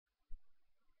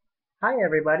Hi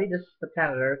everybody, this is the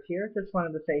Planet Earth here. Just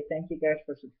wanted to say thank you guys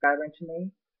for subscribing to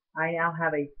me. I now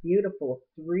have a beautiful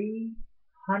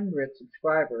 300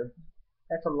 subscribers.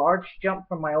 That's a large jump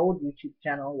from my old YouTube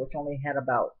channel, which only had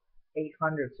about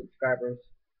 800 subscribers.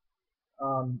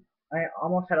 I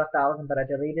almost had 1,000, but I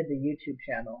deleted the YouTube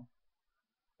channel.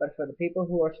 But for the people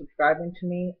who are subscribing to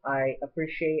me, I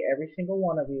appreciate every single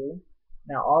one of you.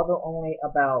 Now, although only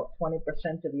about 20%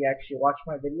 of you actually watch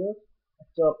my videos, I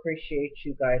still appreciate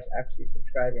you guys actually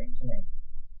subscribing to me.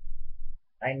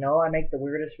 I know I make the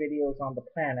weirdest videos on the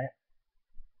planet,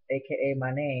 aka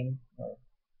my name.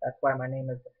 That's why my name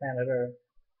is the Planet Earth.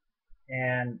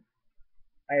 And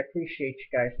I appreciate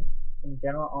you guys in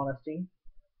general honesty.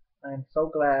 I am so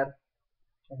glad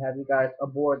to have you guys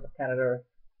aboard the Planet Earth.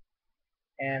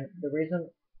 And the reason,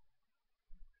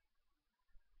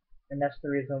 and that's the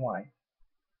reason why.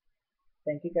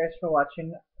 Thank you guys for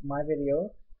watching my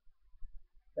videos.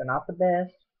 They're not the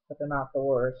best, but they're not the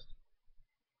worst.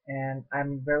 And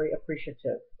I'm very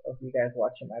appreciative of you guys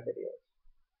watching my videos.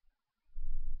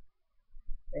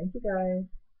 Thank you guys.